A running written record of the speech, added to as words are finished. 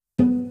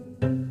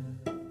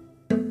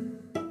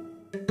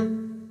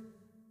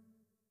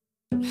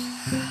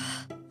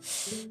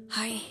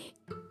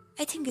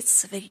think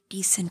it's a very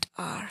decent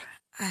hour.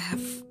 I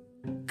have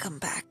come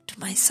back to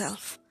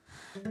myself.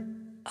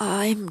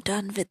 I'm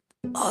done with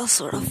all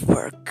sort of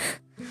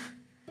work.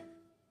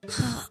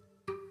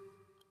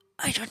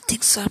 I don't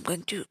think so. I'm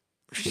going to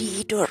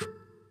read or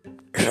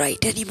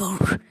write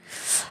anymore.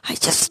 I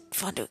just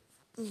want to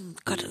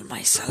cuddle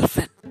myself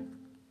and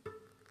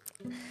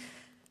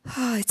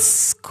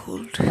it's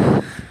cold.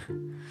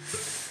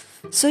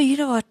 So you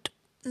know what?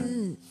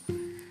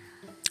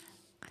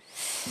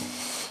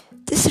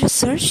 This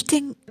research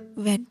thing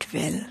went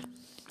well.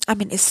 I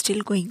mean, it's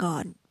still going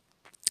on.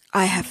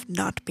 I have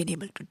not been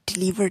able to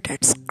deliver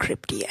that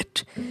script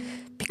yet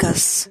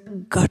because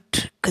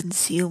got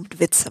consumed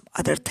with some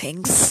other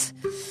things.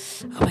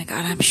 Oh my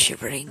god, I'm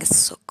shivering. It's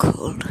so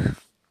cold.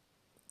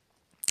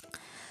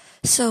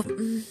 So,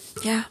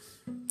 yeah.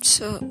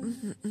 So,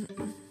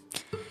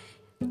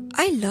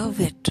 I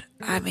love it.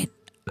 I mean,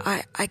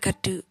 I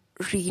got to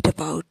read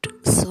about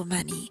so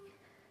many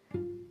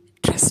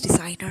dress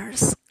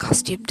designers,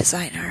 costume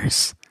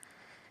designers,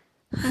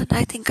 and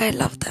I think I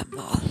love them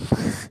all.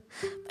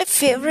 My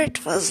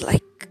favorite was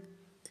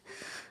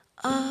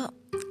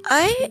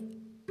I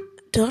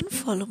don't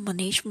follow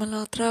Manish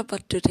Malhotra,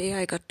 but today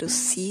I got to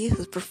see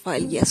his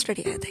profile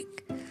yesterday, I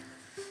think.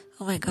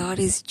 Oh my god,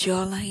 his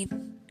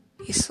jawline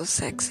is so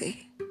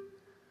sexy.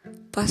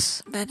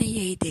 बस मैंने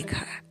यही देखा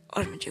है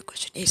और मुझे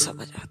कुछ नहीं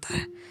समझ आता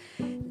है.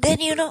 Then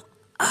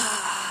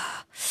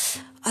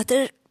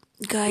other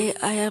guy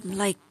I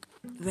am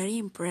very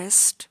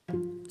impressed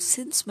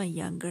since my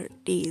younger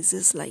days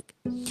is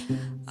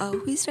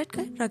who is that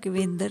guy?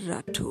 Raghavendra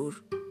Rathore.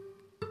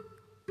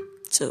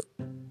 So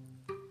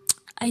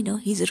I know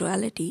he's a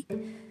royalty,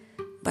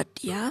 but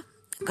yeah,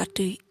 I got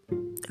to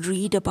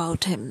read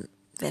about him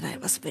when I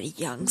was very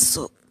young,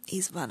 so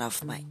he's one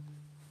of my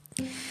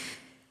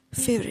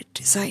favorite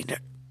designer.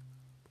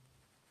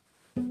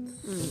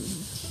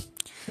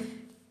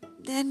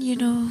 Then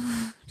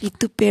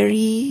Ritu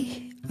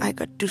Perry, I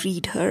got to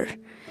read her.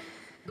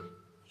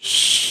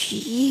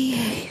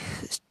 She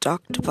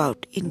talked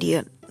about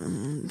being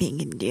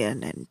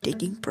Indian and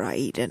taking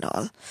pride and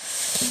all.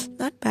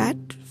 Not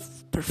bad,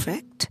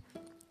 perfect.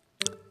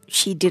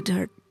 She did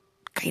her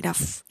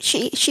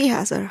she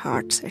has her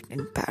heart set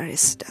in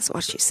Paris, that's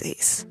what she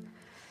says.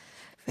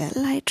 Well,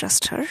 I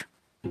trust her.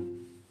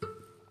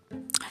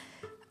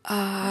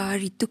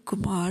 Ritu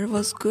Kumar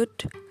was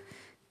good,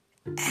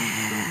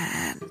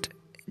 and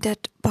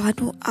that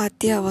Banu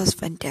Atya was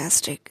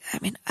fantastic. I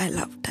mean, I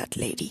loved that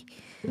lady,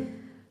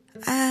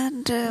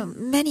 and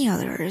many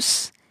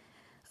others.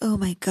 Oh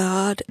my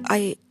god,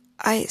 I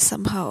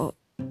somehow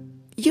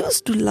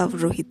used to love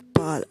Rohit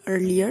Pal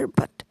earlier,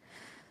 but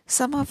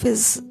some of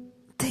his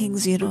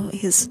things,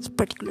 his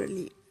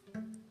particularly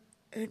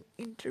an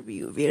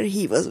interview where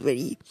he was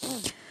very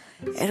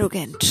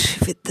arrogant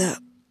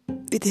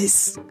with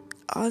his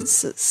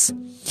answers,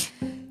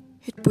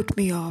 it put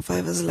me off.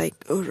 I was like,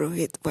 oh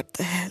Rohit, what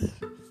the hell?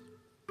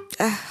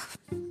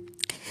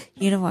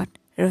 You know what?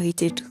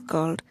 Rohit is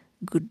called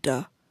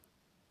Gudda.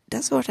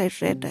 That's what I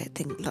read, I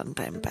think, long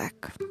time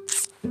back.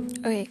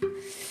 Okay,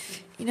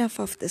 enough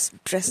of this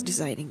dress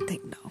designing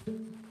thing now.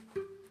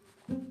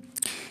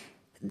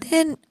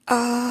 Then,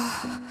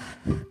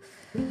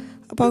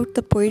 about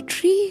the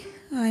poetry,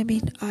 I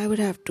mean, I would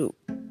have to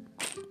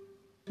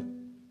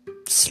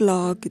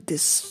slog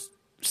this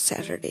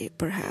Saturday,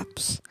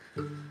 perhaps.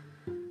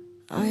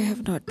 I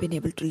have not been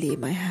able to lay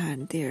my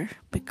hand there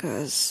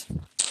because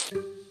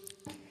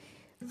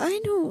I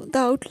know the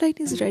outline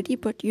is ready,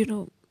 but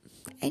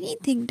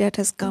anything that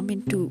has come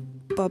into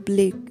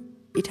public,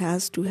 it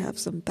has to have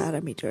some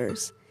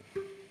parameters.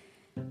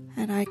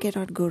 And I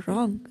cannot go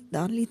wrong. The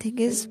only thing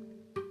is,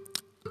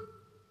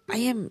 I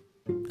am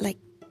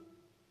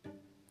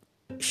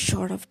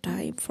short of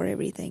time for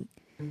everything.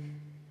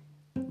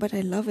 But I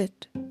love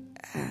it.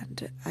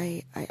 And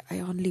I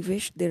only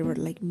wish there were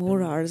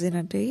more hours in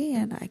a day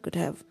and I could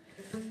have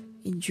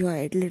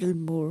enjoyed a little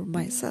more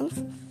myself.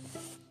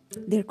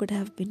 There could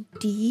have been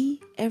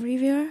tea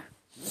everywhere.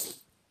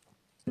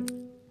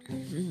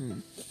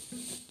 And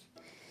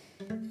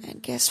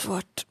guess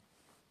what?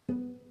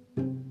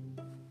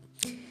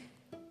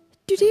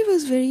 Today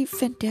was very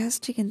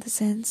fantastic in the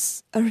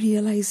sense a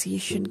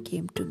realization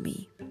came to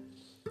me.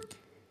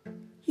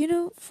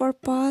 For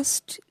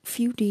past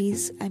few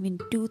days,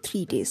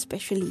 2-3 days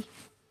especially,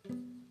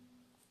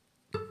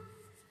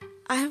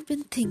 I have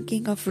been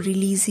thinking of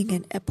releasing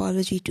an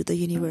apology to the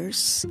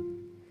universe.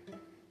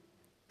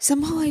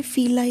 Somehow I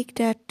feel like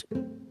that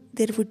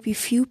there would be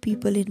few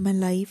people in my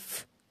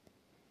life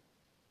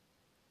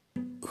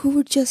who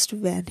would just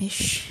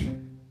vanish.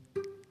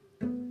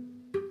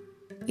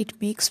 It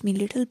makes me a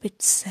little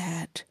bit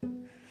sad.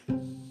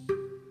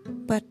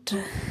 But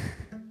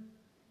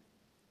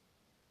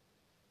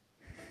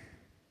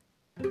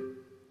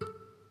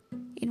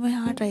in my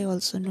heart I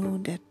also know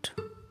that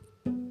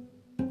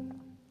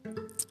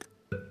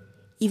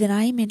even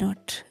I may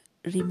not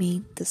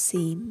remain the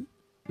same.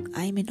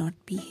 I may not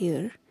be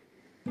here.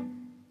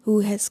 Who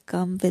has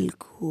come will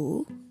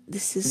go.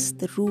 This is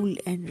the rule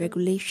and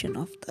regulation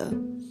of the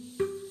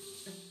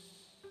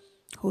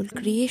whole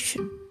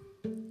creation.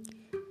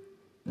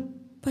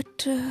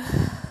 But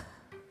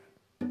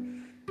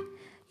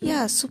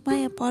yeah, so my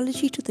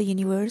apology to the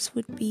universe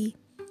would be,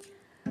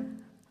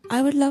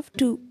 I would love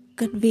to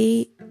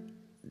convey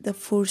the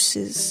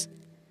forces,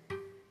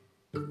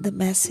 the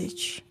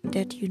message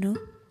that,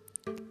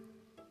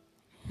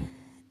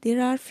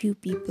 there are few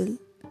people,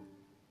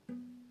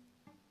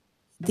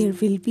 there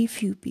will be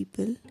few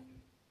people,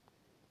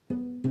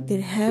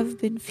 there have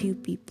been few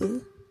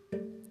people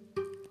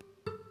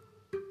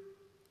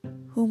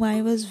whom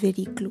I was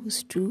very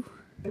close to,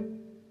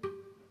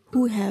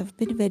 who have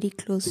been very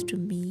close to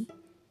me,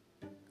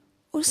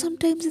 or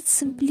sometimes it's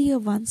simply a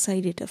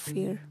one-sided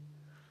affair.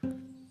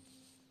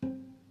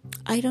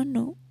 I don't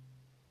know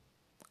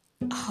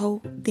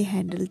how they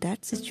handle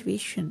that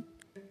situation.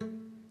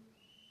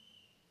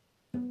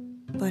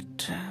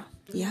 But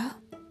yeah,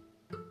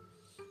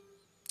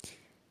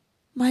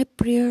 my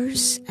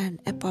prayers and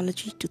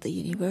apology to the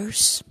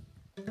universe.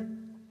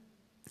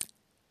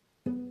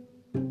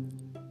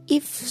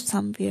 If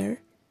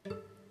somewhere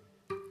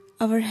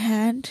our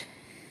hand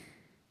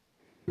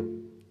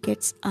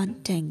gets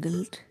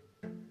untangled,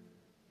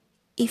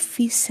 if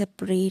we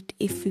separate,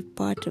 if we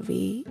part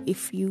away,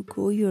 if you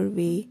go your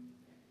way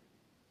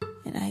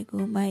and I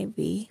go my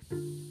way,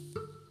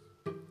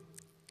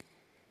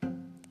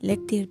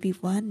 let there be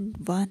one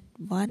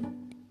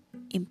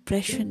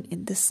impression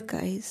in the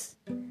skies.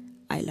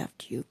 I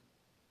loved you.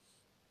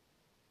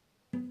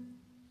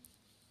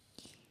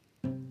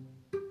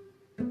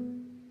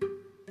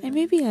 And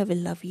maybe I will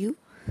love you.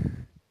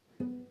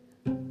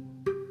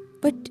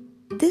 But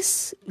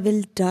this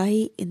will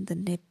die in the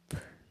nip.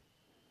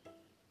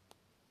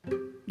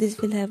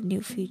 This will have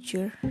no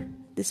future.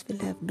 This will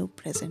have no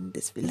present.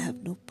 This will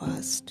have no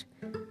past.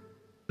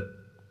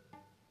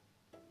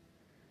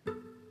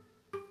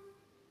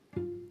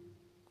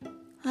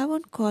 I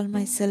won't call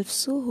myself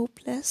so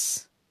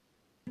hopeless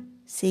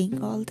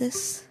saying all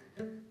this.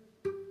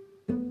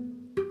 But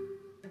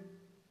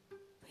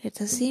at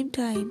the same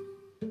time,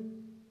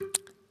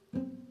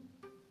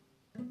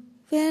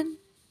 when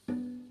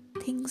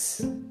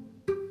things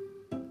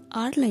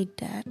are like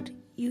that,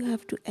 you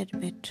have to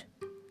admit,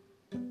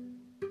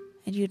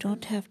 and you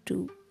don't have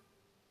to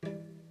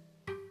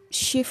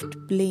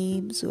shift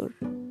blames or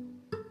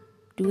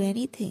do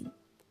anything.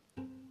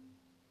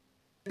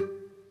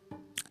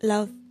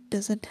 Love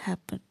doesn't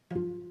happen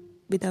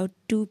without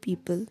two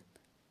people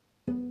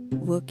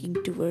working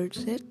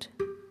towards it.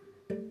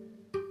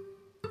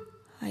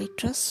 I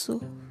trust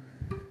so.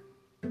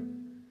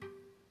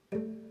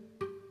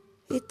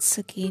 It's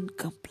again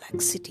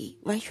complexity.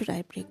 Why should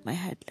I break my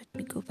head? Let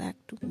me go back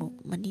to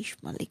Manish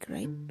Malik,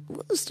 right?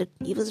 Who was that?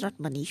 He was not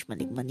Manish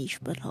Malik, Manish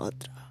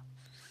Malhotra.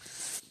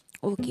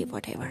 Okay,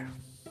 whatever.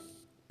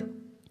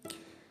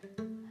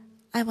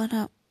 I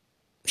wanna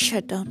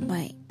shut down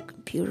my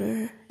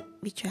computer,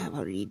 which I have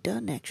already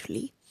done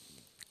actually,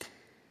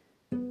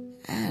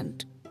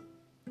 and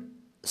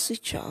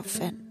switch off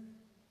and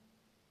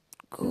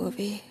go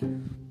away.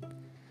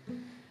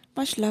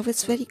 Much love,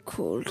 it's very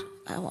cold.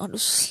 I want to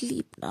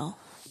sleep now.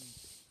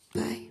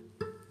 Bye.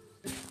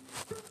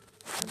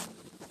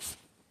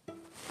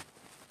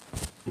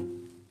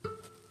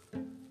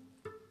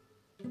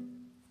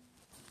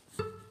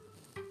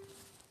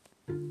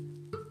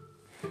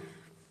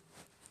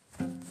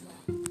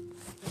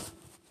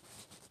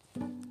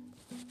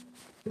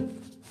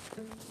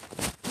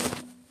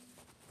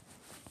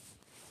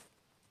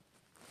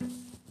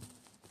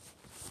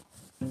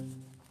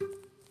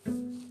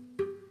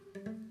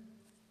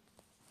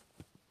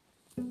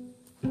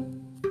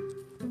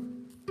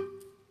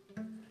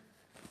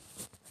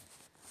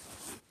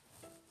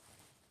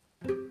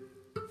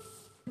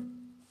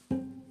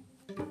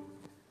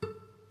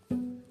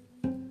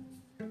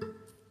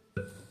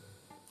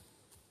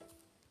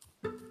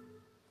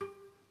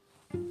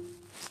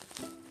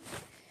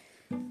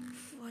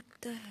 What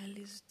the hell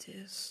is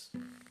this?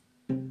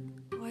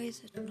 Why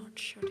is it not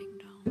shutting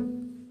down?